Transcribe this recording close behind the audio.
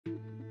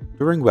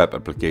During web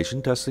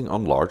application testing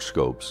on large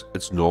scopes,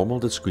 it's normal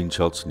that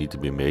screenshots need to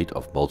be made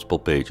of multiple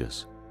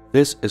pages.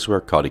 This is where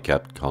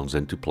Cutycapt comes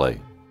into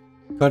play.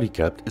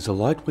 Cutycapt is a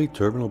lightweight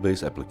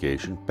terminal-based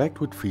application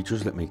packed with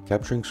features that make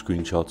capturing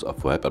screenshots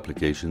of web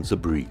applications a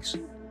breeze.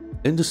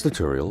 In this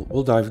tutorial,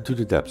 we'll dive into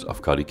the depths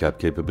of Cutycapt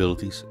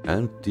capabilities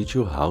and teach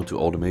you how to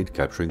automate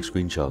capturing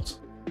screenshots.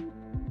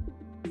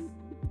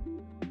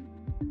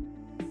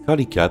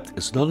 Cutycapt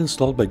is not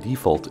installed by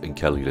default in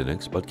Kali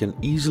Linux but can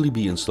easily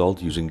be installed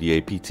using the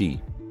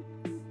apt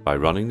by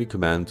running the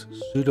command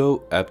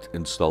sudo apt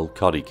install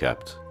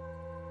Cutycapt.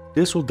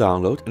 This will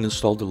download and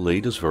install the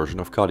latest version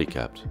of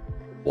Cutycapt.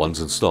 Once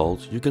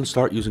installed, you can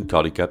start using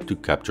Cutycapt to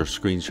capture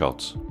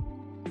screenshots.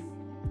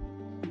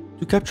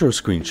 To capture a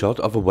screenshot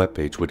of a web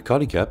page with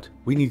Cutycapt,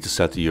 we need to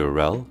set the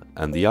URL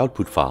and the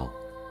output file.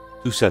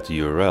 To set the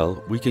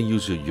URL, we can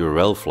use a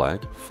URL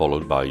flag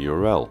followed by a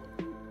URL.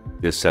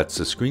 This sets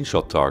the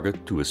screenshot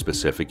target to a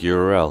specific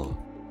URL.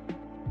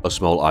 A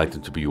small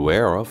item to be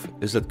aware of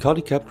is that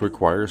Cutycapt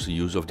requires the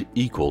use of the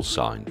equals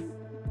sign.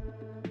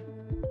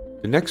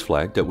 The next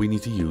flag that we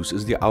need to use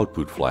is the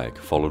output flag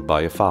followed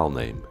by a file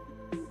name.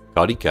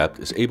 Cutycapt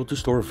is able to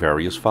store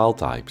various file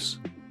types.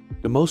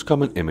 The most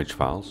common image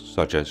files,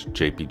 such as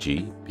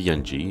JPG,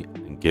 PNG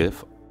and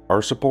GIF,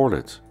 are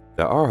supported.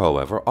 There are,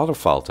 however, other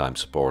file types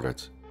supported.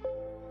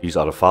 These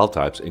other file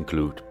types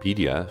include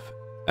PDF,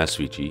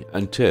 SVG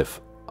and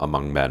TIFF,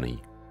 among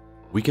many.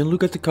 We can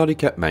look at the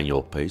Cutycapt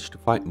manual page to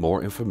find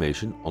more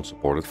information on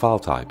supported file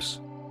types.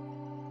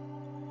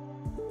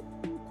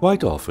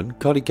 Quite often,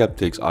 Cutycapt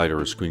takes either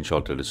a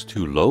screenshot that is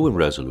too low in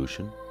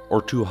resolution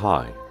or too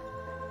high.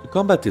 To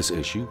combat this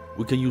issue,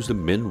 we can use the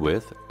min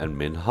width and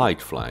min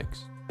height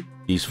flags.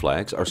 These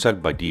flags are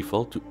set by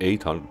default to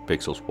 800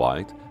 pixels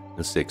wide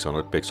and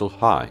 600 pixels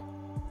high.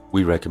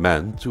 We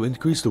recommend to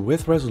increase the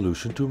width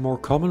resolution to a more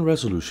common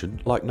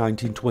resolution like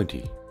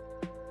 1920.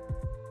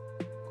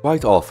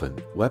 Quite often,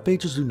 web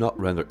pages do not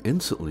render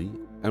instantly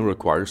and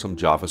require some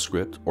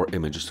JavaScript or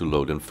images to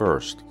load in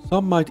first.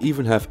 Some might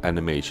even have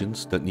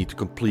animations that need to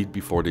complete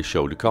before they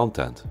show the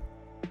content.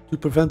 To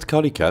prevent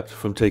Cutycapt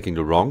from taking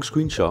the wrong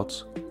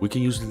screenshots, we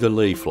can use the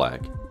delay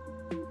flag.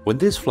 When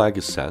this flag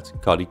is set,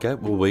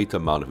 Cutycapt will wait the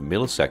amount of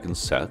milliseconds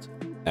set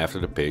after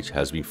the page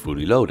has been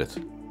fully loaded.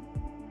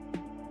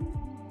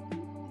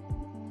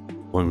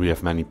 When we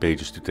have many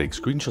pages to take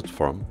screenshots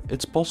from,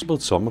 it's possible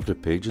that some of the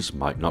pages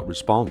might not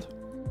respond.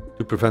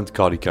 To prevent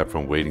Cutycapt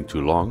from waiting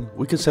too long,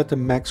 we can set the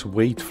max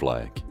wait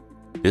flag.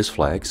 This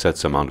flag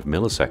sets the amount of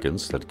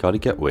milliseconds that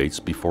Cutycapt waits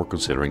before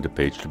considering the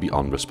page to be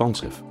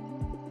unresponsive.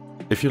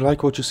 If you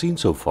like what you've seen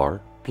so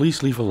far,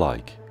 please leave a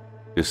like.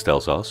 This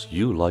tells us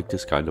you like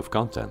this kind of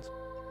content.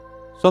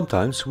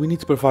 Sometimes we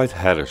need to provide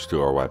headers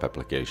to our web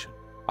application,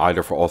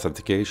 either for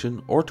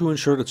authentication or to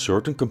ensure that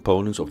certain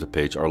components of the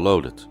page are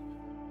loaded.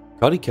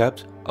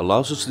 Cutycapt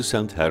allows us to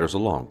send headers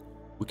along.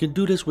 We can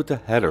do this with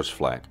the headers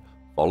flag,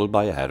 followed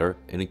by a header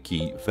in a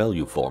key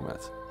value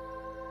format.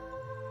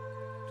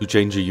 To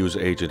change a user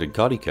agent in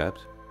Cutycapt,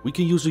 we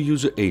can use a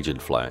user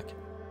agent flag.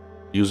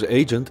 The user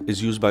agent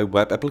is used by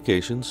web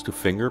applications to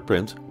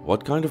fingerprint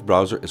what kind of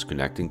browser is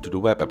connecting to the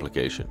web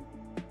application.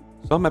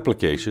 Some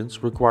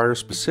applications require a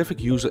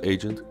specific user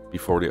agent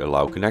before they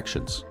allow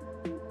connections.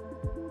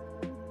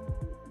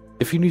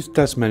 If you need to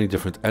test many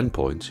different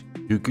endpoints,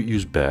 you could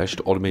use Bash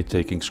to automate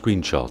taking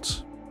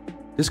screenshots.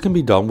 This can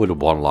be done with a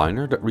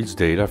one-liner that reads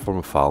data from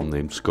a file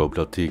named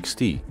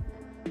scope.txt.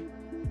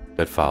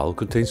 That file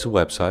contains the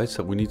websites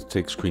that we need to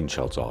take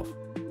screenshots of.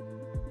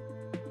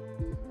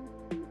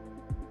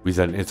 We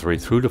then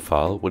iterate through the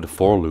file with a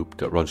for loop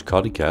that runs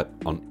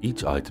Cutycapt on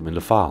each item in the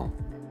file.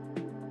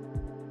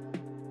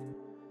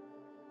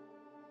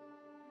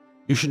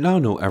 You should now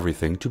know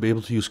everything to be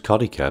able to use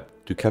Cutycapt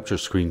to capture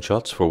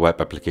screenshots for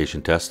web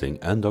application testing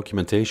and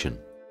documentation.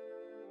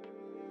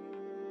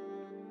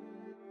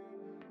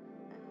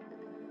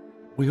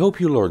 We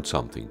hope you learned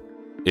something.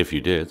 If you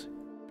did,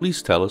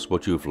 please tell us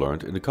what you have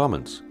learned in the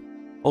comments.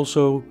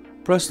 Also,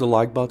 press the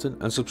like button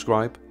and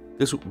subscribe.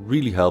 This would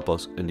really help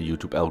us in the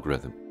YouTube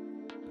algorithm.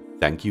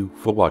 Thank you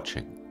for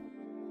watching.